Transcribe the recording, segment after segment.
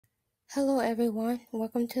Hello everyone,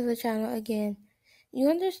 welcome to the channel again. You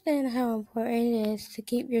understand how important it is to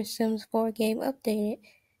keep your Sims 4 game updated.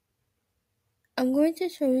 I'm going to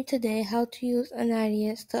show you today how to use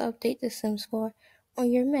Anadius to update the Sims 4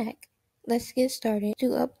 on your Mac. Let's get started.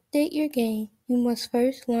 To update your game, you must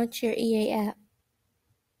first launch your EA app.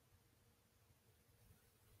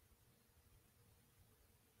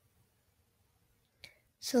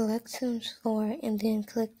 Select Sims 4 and then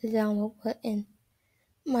click the download button.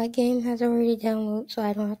 My game has already downloaded, so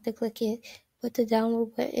I don't have to click it, but the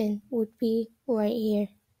download button would be right here.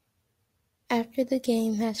 After the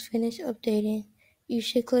game has finished updating, you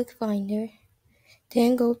should click Finder.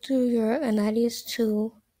 Then go to your Anadius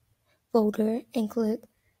tool folder and click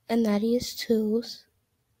Anadius Tools.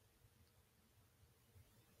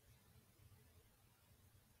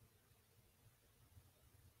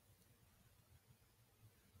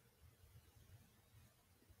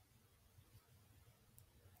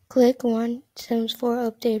 Click Run Sims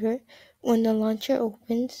 4 Updater when the launcher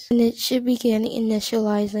opens, and it should begin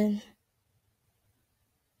initializing.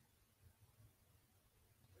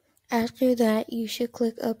 After that, you should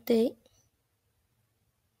click Update.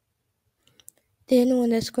 Then when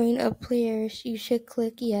the screen appears, you should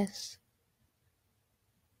click Yes.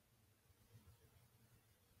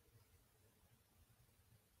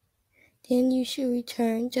 Then you should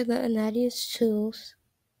return to the Anadius Tools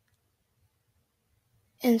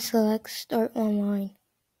and select Start Online.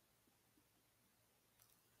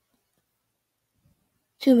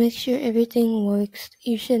 To make sure everything works,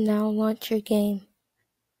 you should now launch your game.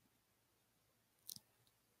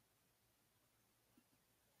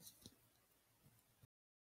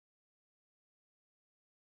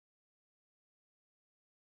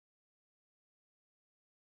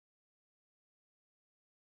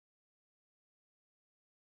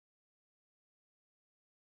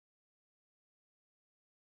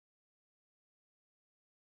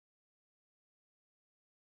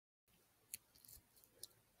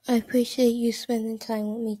 I appreciate you spending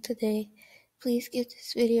time with me today. Please give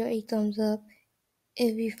this video a thumbs up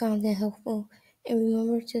if you found it helpful, and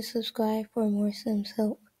remember to subscribe for more Sims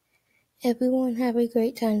help. Everyone have a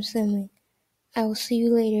great time simming. I will see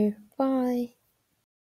you later. Bye.